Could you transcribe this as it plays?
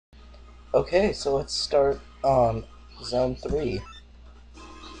Okay, so let's start on Zone 3.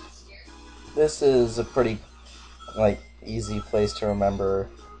 This is a pretty, easy place to remember.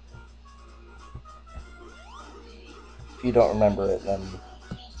 If you don't remember it, then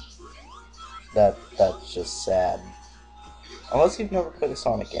that's just sad. Unless you've never played a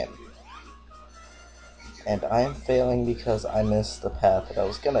Sonic game. And I am failing because I missed the path that I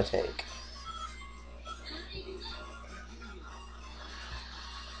was gonna take.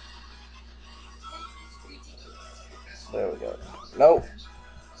 There we go. Nope.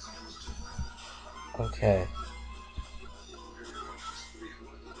 Okay.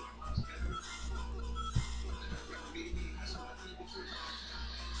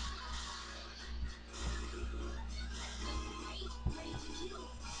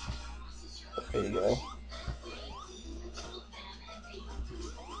 There you go.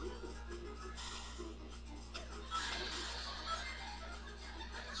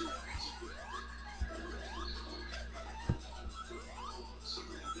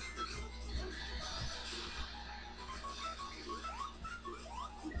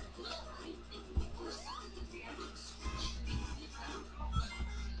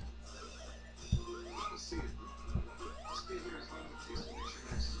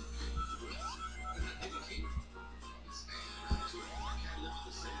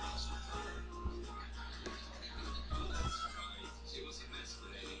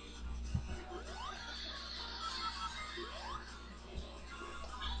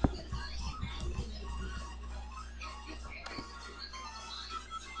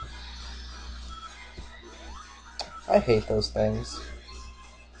 I hate those things.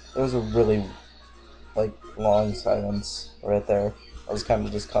 There was a really, long silence right there. I was kind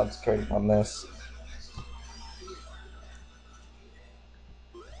of just concentrating on this.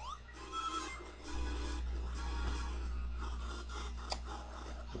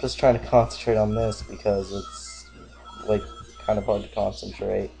 I'm just trying to concentrate on this because it's, kind of hard to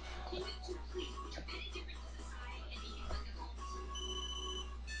concentrate.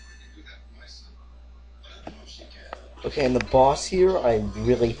 Okay, and the boss here I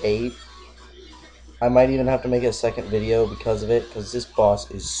really hate. I might even have to make a second video because of it, because this boss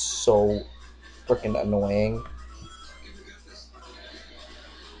is so freaking annoying.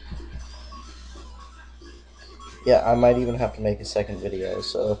 Yeah, I might even have to make a second video,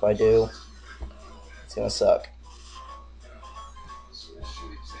 so if I do, it's gonna suck.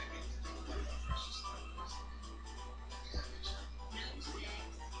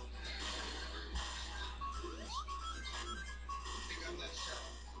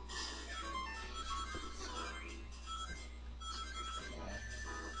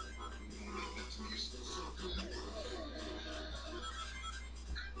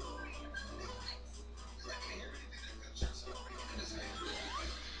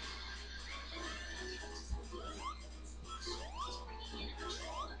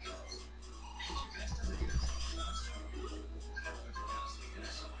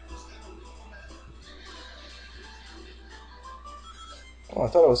 Oh, I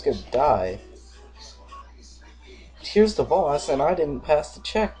thought I was gonna die. Here's the boss, and I didn't pass the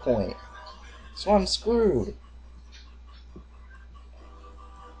checkpoint. So I'm screwed.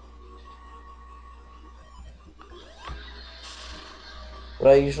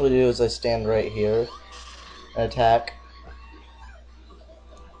 What I usually do is I stand right here and attack.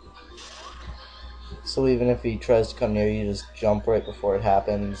 So even if he tries to come near you, just jump right before it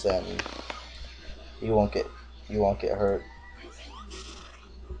happens, and you won't get hurt.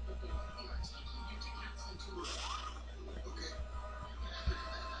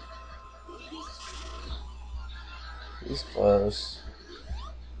 He's close.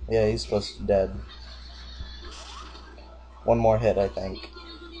 Yeah, he's supposed to be dead. One more hit, I think.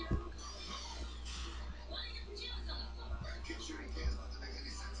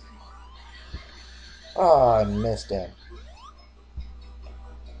 Oh, I missed him.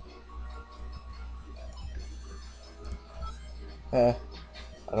 I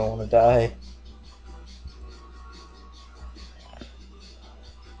don't want to die.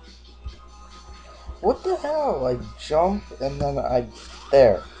 What the hell? I jump and then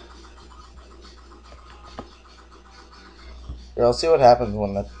there. Here, I'll see what happens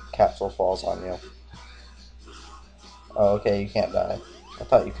when the capsule falls on you. Oh, okay, you can't die. I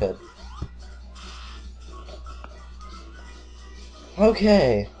thought you could.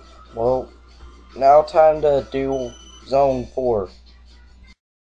 Okay, well, now time to do Zone 4.